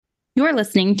You're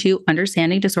listening to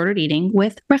Understanding Disordered Eating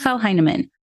with Rachel Heinemann.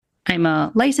 I'm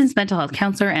a licensed mental health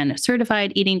counselor and a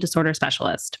certified eating disorder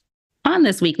specialist. On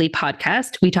this weekly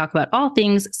podcast, we talk about all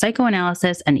things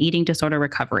psychoanalysis and eating disorder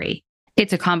recovery.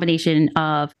 It's a combination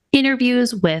of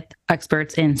interviews with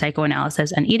experts in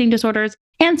psychoanalysis and eating disorders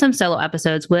and some solo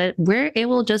episodes where it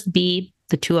will just be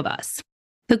the two of us.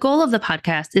 The goal of the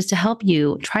podcast is to help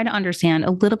you try to understand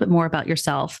a little bit more about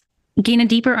yourself, gain a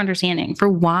deeper understanding for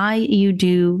why you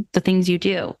do the things you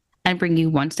do, and bring you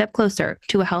one step closer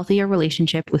to a healthier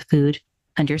relationship with food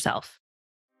and yourself.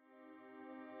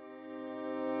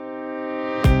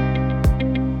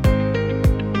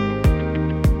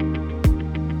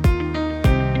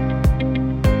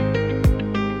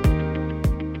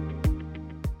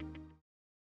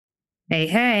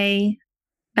 Hey,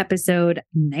 episode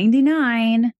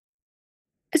 99.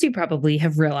 As you probably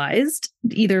have realized,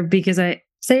 either because I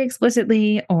say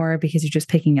explicitly or because you're just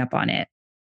picking up on it,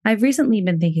 I've recently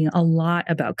been thinking a lot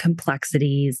about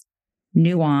complexities,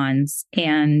 nuance,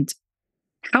 and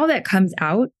how that comes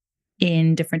out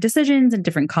in different decisions and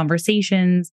different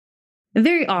conversations.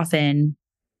 Very often,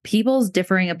 people's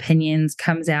differing opinions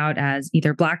comes out as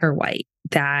either black or white,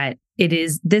 that it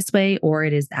is this way or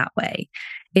it is that way.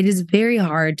 It is very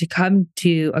hard to come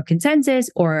to a consensus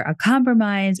or a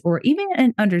compromise or even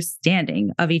an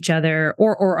understanding of each other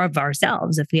or of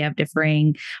ourselves if we have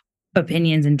differing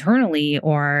opinions internally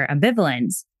or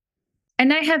ambivalence.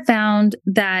 And I have found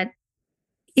that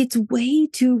it's way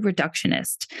too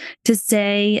reductionist to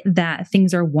say that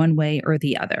things are one way or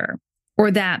the other,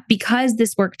 or that because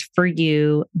this worked for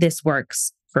you, this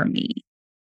works for me.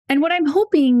 And what I'm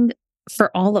hoping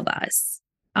for all of us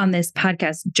on this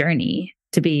podcast journey,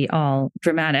 to be all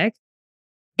dramatic,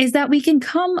 is that we can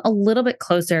come a little bit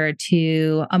closer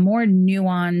to a more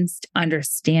nuanced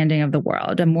understanding of the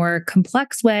world, a more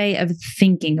complex way of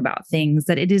thinking about things,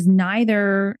 that it is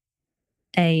neither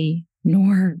A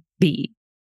nor B.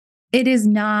 It is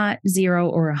not 0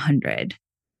 or 100.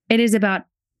 It is about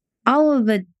all of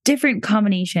the different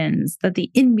combinations that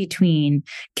the in-between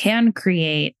can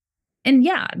create. And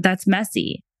yeah, that's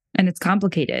messy and it's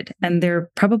complicated and there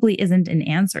probably isn't an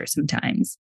answer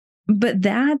sometimes, but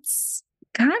that's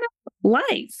kind of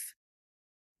life.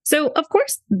 So of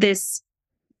course, this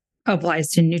applies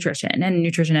to nutrition and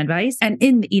nutrition advice and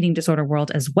in the eating disorder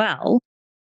world as well,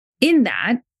 in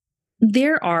that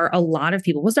there are a lot of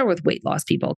people, we'll start with weight loss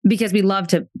people because we love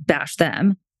to bash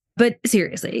them, but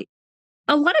seriously,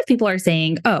 a lot of people are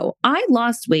saying, oh, I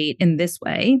lost weight in this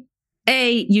way.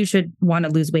 A, you should want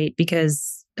to lose weight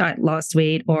because I lost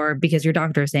weight or because your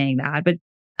doctor is saying that. But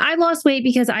I lost weight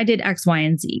because I did X, Y,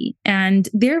 and Z. And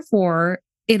therefore,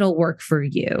 it'll work for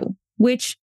you,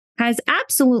 which has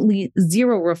absolutely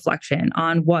zero reflection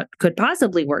on what could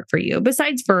possibly work for you.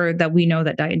 Besides for that, we know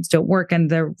that diets don't work and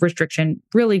the restriction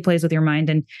really plays with your mind.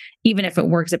 And even if it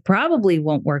works, it probably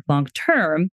won't work long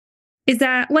term. Is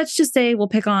that, let's just say we'll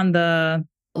pick on the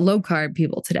low carb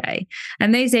people today.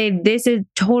 And they say, this has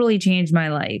totally changed my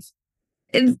life.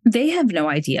 And they have no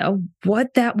idea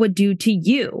what that would do to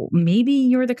you. Maybe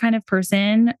you're the kind of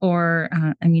person, or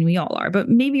we all are, but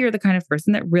maybe you're the kind of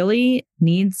person that really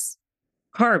needs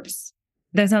carbs.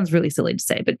 That sounds really silly to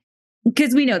say, but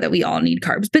because we know that we all need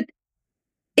carbs, but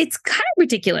it's kind of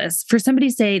ridiculous for somebody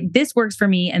to say, this works for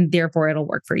me and therefore it'll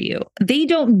work for you. They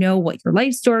don't know what your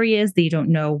life story is. They don't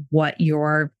know what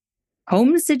your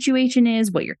home situation is,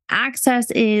 what your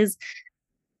access is.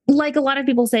 Like a lot of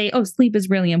people say, oh, sleep is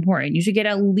really important. You should get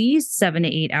at least 7 to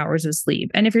 8 hours of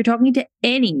sleep. And if you're talking to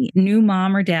any new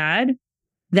mom or dad,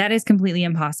 that is completely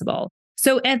impossible.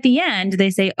 So at the end, they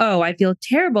say, oh, I feel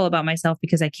terrible about myself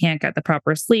because I can't get the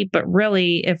proper sleep. But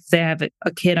really, if they have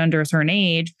a kid under a certain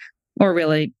age, or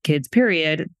really kids,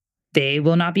 period, they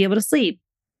will not be able to sleep.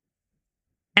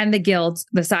 And the guilt,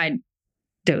 the side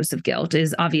dose of guilt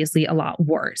is obviously a lot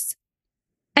worse.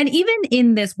 And even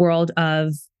in this world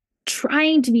of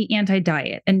trying to be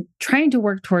anti-diet and trying to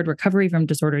work toward recovery from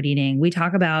disordered eating, we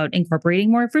talk about incorporating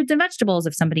more fruits and vegetables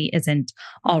if somebody isn't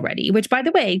already, which, by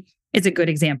the way, is a good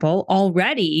example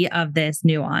already of this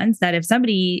nuance that if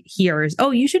somebody hears,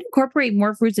 oh, you should incorporate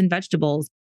more fruits and vegetables,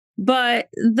 but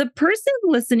the person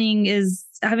listening is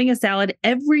having a salad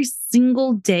every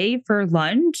single day for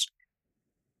lunch,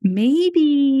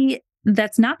 maybe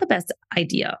that's not the best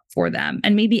idea for them.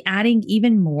 And maybe adding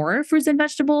even more fruits and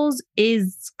vegetables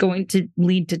is going to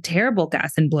lead to terrible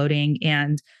gas and bloating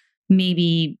and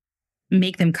maybe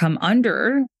make them come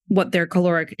under what their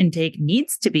caloric intake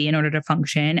needs to be in order to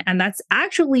function. And that's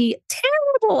actually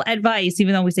terrible advice,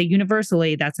 even though we say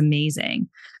universally, that's amazing.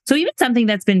 So even something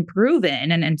that's been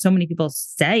proven and so many people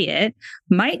say it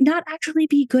might not actually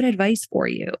be good advice for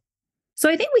you. So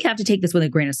I think we have to take this with a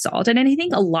grain of salt. And I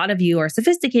think a lot of you are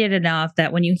sophisticated enough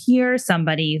that when you hear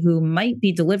somebody who might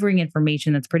be delivering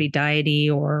information that's pretty diety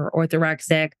or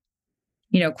orthorexic,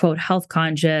 quote, health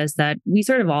conscious, that we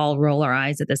sort of all roll our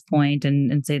eyes at this point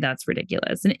and say that's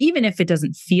ridiculous. And even if it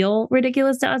doesn't feel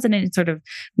ridiculous to us and it sort of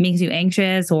makes you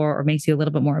anxious or makes you a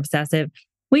little bit more obsessive,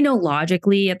 we know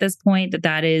logically at this point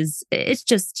it's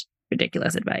just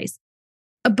ridiculous advice.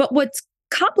 But what's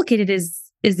complicated is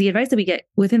the advice that we get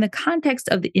within the context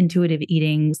of the intuitive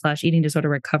eating/eating disorder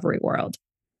recovery world.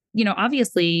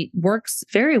 Obviously works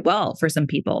very well for some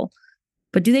people,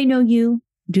 but do they know you?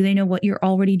 Do they know what you're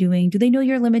already doing? Do they know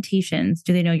your limitations?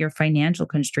 Do they know your financial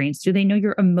constraints? Do they know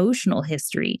your emotional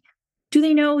history? Do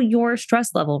they know your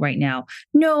stress level right now?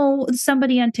 No,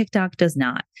 somebody on TikTok does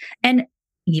not. And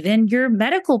even your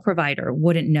medical provider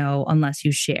wouldn't know unless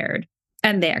you shared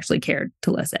and they actually cared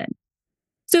to listen.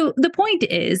 So the point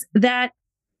is that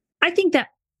I think that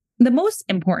the most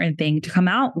important thing to come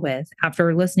out with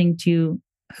after listening to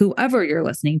whoever you're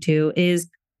listening to is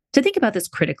to think about this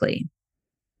critically.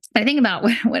 I think about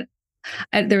when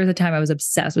there was a time I was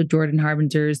obsessed with Jordan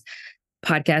Harbinger's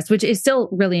podcast, which is still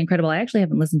really incredible. I actually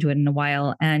haven't listened to it in a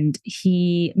while. And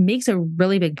he makes a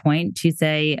really big point to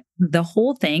say the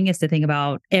whole thing is to think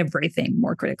about everything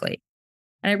more critically.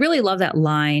 And I really love that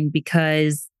line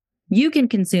because you can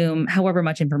consume however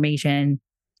much information,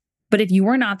 but if you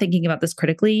are not thinking about this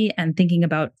critically and thinking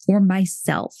about, for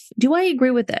myself, do I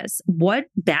agree with this? What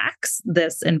backs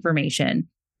this information?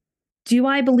 Do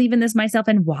I believe in this myself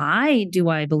and why do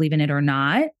I believe in it or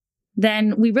not?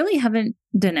 Then we really haven't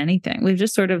done anything. We've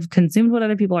just sort of consumed what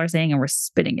other people are saying and we're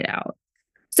spitting it out.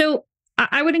 So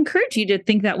I would encourage you to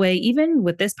think that way, even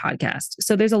with this podcast.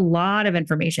 So there's a lot of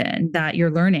information that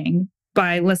you're learning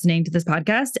by listening to this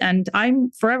podcast. And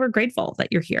I'm forever grateful that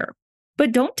you're here.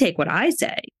 But don't take what I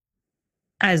say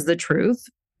as the truth.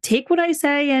 Take what I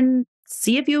say and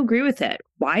see if you agree with it.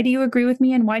 Why do you agree with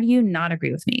me and why do you not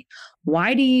agree with me?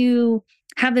 Why do you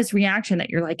have this reaction that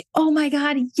you're like, oh my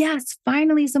God, yes,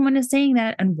 finally someone is saying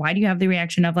that? And why do you have the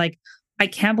reaction of like, I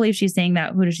can't believe she's saying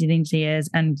that. Who does she think she is?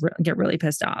 And get really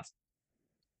pissed off.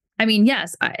 I mean,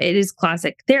 yes, it is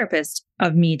classic therapist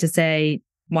of me to say,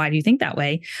 why do you think that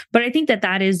way? But I think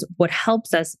that is what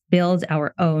helps us build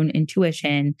our own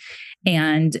intuition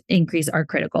and increase our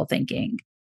critical thinking.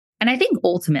 And I think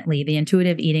ultimately the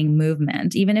intuitive eating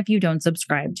movement, even if you don't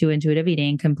subscribe to intuitive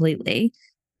eating completely,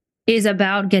 is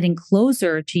about getting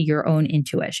closer to your own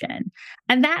intuition.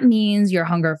 And that means your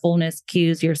hunger, fullness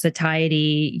cues, your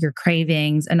satiety, your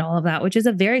cravings, and all of that, which is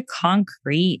a very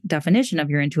concrete definition of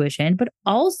your intuition, but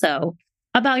also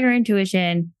about your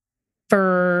intuition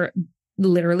for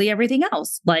literally everything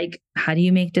else. Like, how do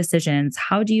you make decisions?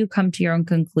 How do you come to your own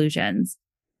conclusions?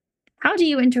 How do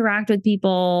you interact with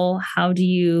people? How do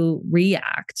you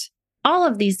react? All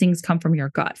of these things come from your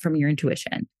gut, from your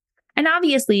intuition. And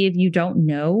obviously, if you don't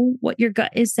know what your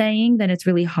gut is saying, then it's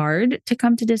really hard to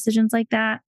come to decisions like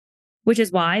that, which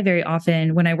is why very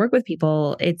often when I work with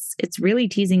people, it's really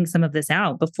teasing some of this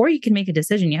out. Before you can make a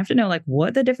decision, you have to know like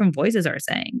what the different voices are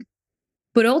saying.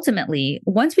 But ultimately,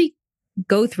 once we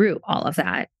go through all of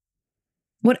that,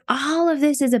 what all of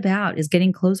this is about is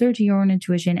getting closer to your own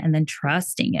intuition and then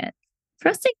trusting it.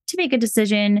 Trusting to make a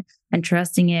decision and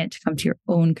trusting it to come to your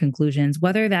own conclusions,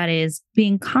 whether that is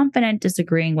being confident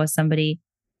disagreeing with somebody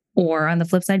or on the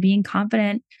flip side, being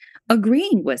confident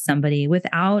agreeing with somebody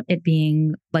without it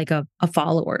being like a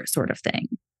follower sort of thing.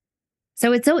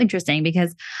 So it's so interesting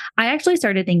because I actually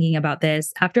started thinking about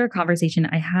this after a conversation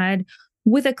I had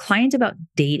with a client about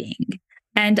dating.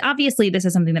 And obviously, this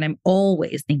is something that I'm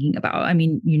always thinking about. I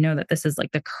mean, you know that this is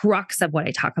like the crux of what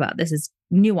I talk about. This is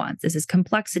nuance. This is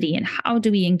complexity. And how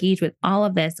do we engage with all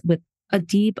of this with a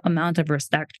deep amount of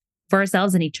respect for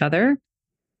ourselves and each other?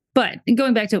 But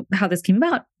going back to how this came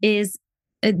about is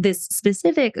this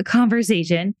specific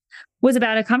conversation was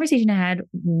about a conversation I had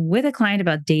with a client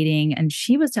about dating. And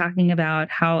she was talking about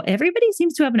how everybody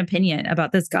seems to have an opinion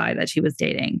about this guy that she was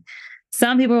dating.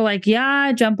 Some people were like,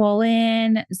 yeah, jump all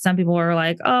in. Some people were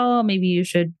like, oh, maybe you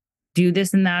should do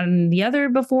this and that and the other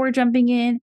before jumping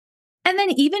in. And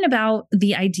then even about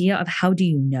the idea of how do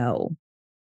you know?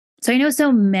 So I know so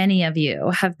many of you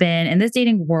have been in this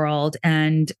dating world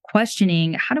and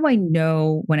questioning, how do I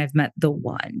know when I've met the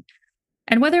one?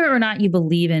 And whether or not you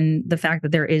believe in the fact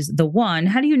that there is the one,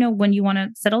 how do you know when you want to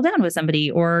settle down with somebody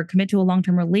or commit to a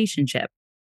long-term relationship?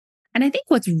 And I think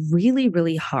what's really,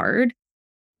 really hard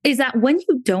is that when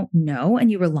you don't know and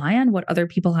you rely on what other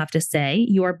people have to say,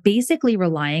 you are basically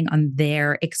relying on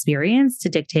their experience to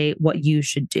dictate what you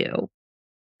should do.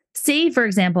 Say, for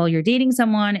example, you're dating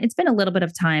someone, it's been a little bit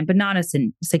of time, but not a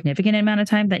significant amount of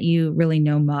time that you really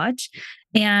know much.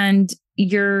 And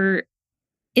you're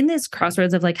in this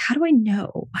crossroads of like, how do I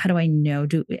know? How do I know?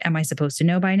 Am I supposed to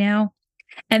know by now?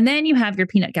 And then you have your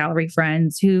peanut gallery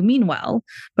friends who mean well,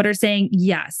 but are saying,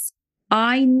 yes,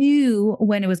 I knew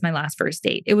when it was my last first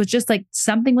date. It was just like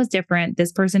something was different.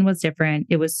 This person was different.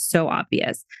 It was so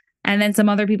obvious. And then some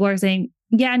other people are saying,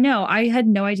 yeah, no, I had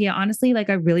no idea. Honestly, like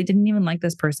I really didn't even like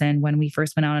this person when we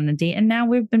first went out on a date. And now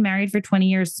we've been married for 20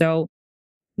 years. So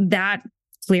that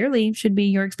clearly should be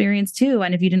your experience too.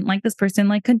 And if you didn't like this person,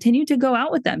 like continue to go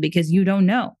out with them because you don't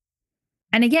know.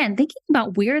 And again, thinking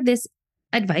about where this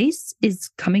advice is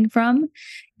coming from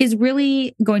is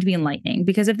really going to be enlightening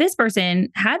because if this person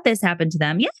had this happen to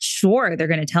them, yeah, sure, they're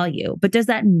going to tell you. But does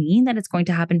that mean that it's going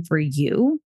to happen for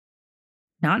you?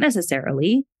 Not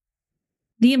necessarily.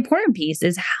 The important piece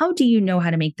is how do you know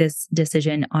how to make this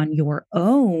decision on your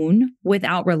own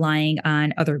without relying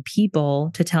on other people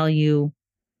to tell you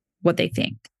what they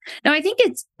think? Now, I think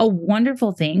it's a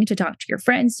wonderful thing to talk to your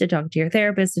friends, to talk to your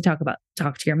therapist, to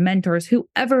talk to your mentors,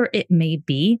 whoever it may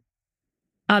be,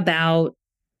 about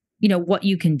what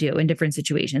you can do in different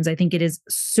situations. I think it is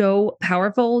so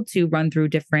powerful to run through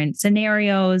different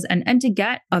scenarios and to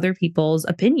get other people's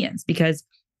opinions because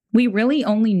we really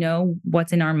only know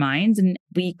what's in our minds and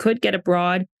we could get a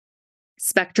broad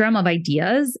spectrum of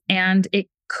ideas and it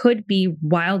could be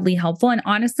wildly helpful. And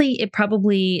honestly, it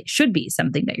probably should be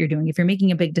something that you're doing. If you're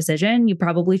making a big decision, you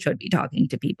probably should be talking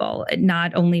to people,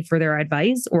 not only for their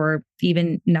advice or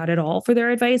even not at all for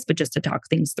their advice, but just to talk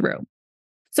things through.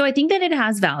 So I think that it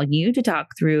has value to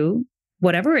talk through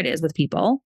whatever it is with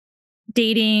people,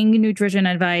 dating, nutrition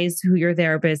advice, who your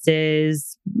therapist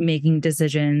is, making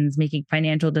decisions, making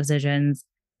financial decisions.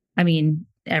 I mean,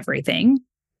 everything.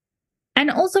 And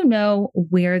also know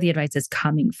where the advice is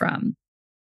coming from.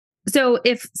 So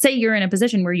if, say, you're in a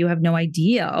position where you have no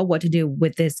idea what to do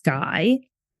with this guy,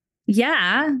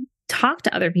 yeah, talk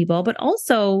to other people, but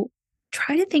also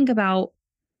try to think about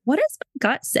what does my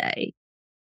gut say?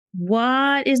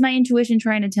 What is my intuition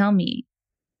trying to tell me?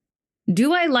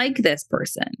 Do I like this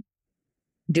person?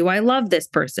 Do I love this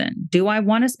person? Do I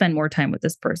want to spend more time with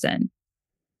this person?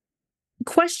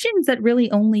 Questions that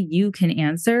really only you can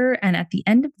answer. And at the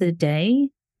end of the day,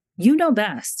 you know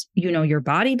best. You know your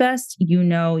body best. You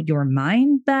know your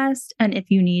mind best. And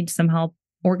if you need some help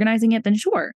organizing it, then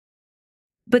sure.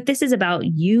 But this is about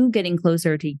you getting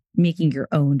closer to making your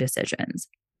own decisions.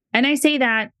 And I say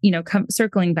that,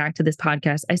 circling back to this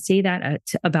podcast, I say that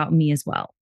about me as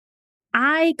well.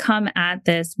 I come at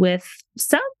this with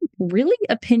some really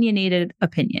opinionated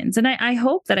opinions. And I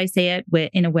hope that I say it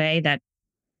in a way that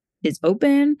is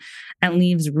open and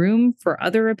leaves room for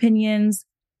other opinions.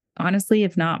 Honestly,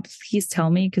 if not, please tell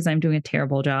me because I'm doing a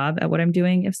terrible job at what I'm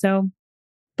doing, if so.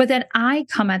 But that I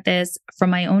come at this from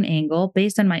my own angle,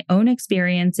 based on my own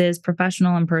experiences,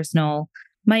 professional and personal,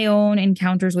 my own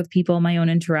encounters with people, my own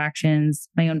interactions,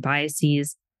 my own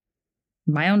biases,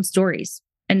 my own stories.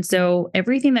 And so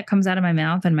everything that comes out of my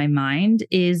mouth and my mind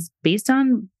is based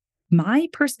on my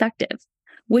perspective,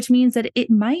 which means that it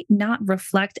might not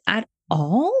reflect at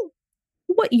all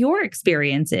what your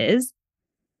experience is.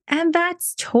 And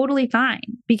that's totally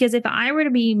fine. Because if I were to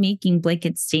be making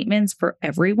blanket statements for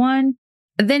everyone,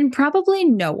 then probably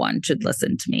no one should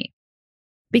listen to me.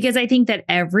 Because I think that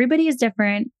everybody is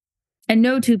different and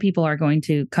no two people are going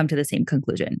to come to the same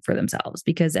conclusion for themselves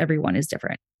because everyone is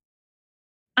different.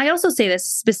 I also say this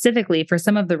specifically for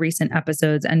some of the recent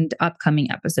episodes and upcoming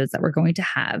episodes that we're going to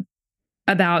have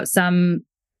about some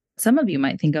of you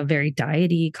might think of very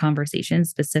diety conversations,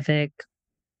 specific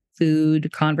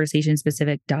food, conversation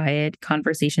specific diet,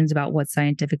 conversations about what's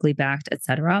scientifically backed,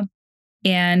 etc.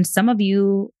 And some of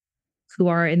you who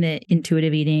are in the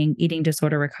intuitive eating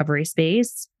disorder recovery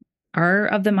space are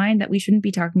of the mind that we shouldn't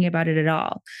be talking about it at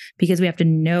all because we have to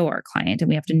know our client and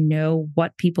we have to know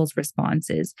what people's response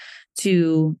is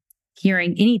to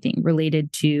hearing anything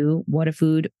related to what a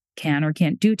food can or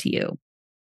can't do to you.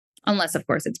 Unless, of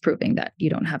course, it's proving that you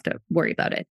don't have to worry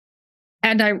about it.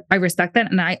 And I respect that.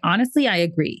 And I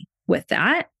agree with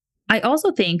that. I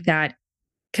also think that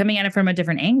coming at it from a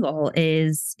different angle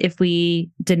is if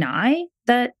we deny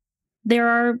that there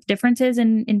are differences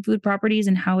in food properties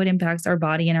and how it impacts our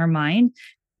body and our mind,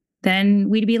 then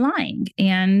we'd be lying.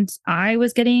 And I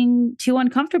was getting too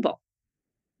uncomfortable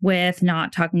with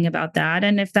not talking about that.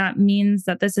 And if that means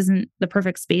that this isn't the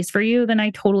perfect space for you, then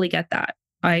I totally get that.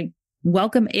 I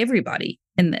welcome everybody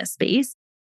in this space,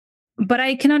 but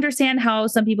I can understand how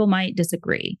some people might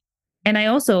disagree. And I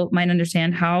also might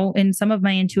understand how in some of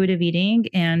my intuitive eating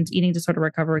and eating disorder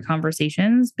recovery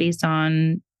conversations based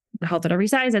on health at every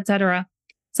size, etc.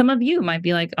 Some of you might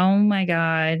be like, oh my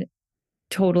God,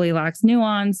 totally lacks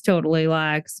nuance, totally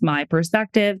lacks my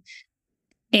perspective.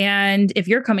 And if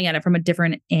you're coming at it from a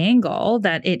different angle,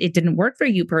 that it didn't work for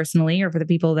you personally or for the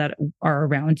people that are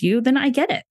around you, then I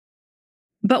get it.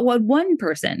 But what one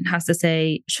person has to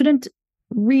say shouldn't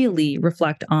really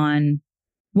reflect on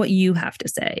what you have to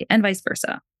say, and vice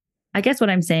versa. I guess what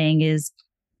I'm saying is,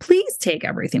 please take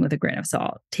everything with a grain of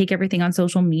salt. Take everything on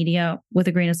social media with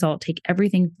a grain of salt. Take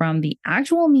everything from the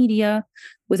actual media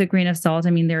with a grain of salt. I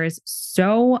mean, there is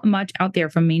so much out there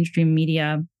from mainstream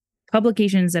media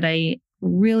publications that I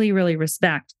really, really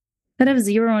respect that have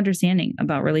zero understanding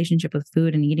about relationship with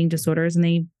food and eating disorders. And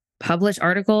they publish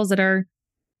articles that are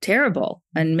terrible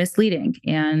and misleading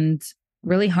and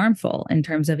really harmful in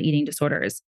terms of eating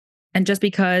disorders. And just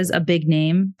because a big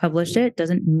name published it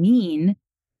doesn't mean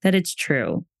that it's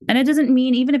true. And it doesn't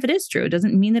mean, even if it is true, it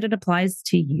doesn't mean that it applies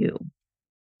to you.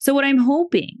 So what I'm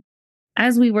hoping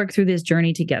as we work through this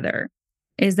journey together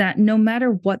is that no matter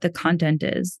what the content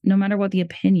is, no matter what the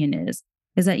opinion is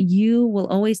that you will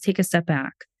always take a step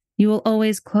back. You will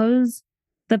always close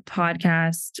the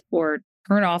podcast or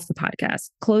turn off the podcast,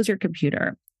 close your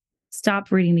computer,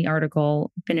 stop reading the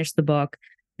article, finish the book,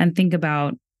 and think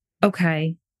about,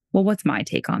 okay, well, what's my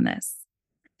take on this?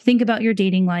 Think about your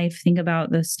dating life. Think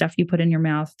about the stuff you put in your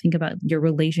mouth. Think about your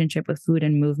relationship with food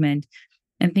and movement.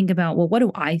 And think about, well, what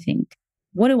do I think?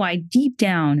 What do I deep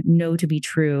down know to be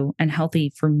true and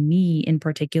healthy for me in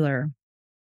particular?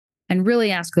 And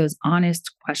really ask those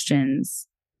honest questions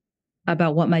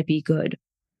about what might be good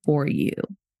for you.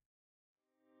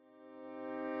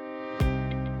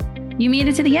 You made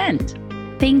it to the end.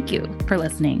 Thank you for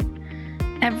listening.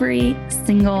 Every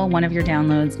single one of your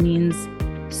downloads means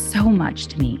so much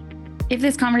to me. If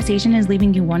this conversation is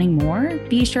leaving you wanting more,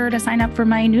 be sure to sign up for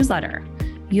my newsletter.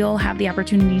 You'll have the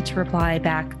opportunity to reply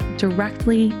back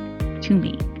directly to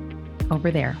me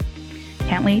over there.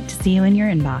 Can't wait to see you in your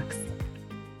inbox.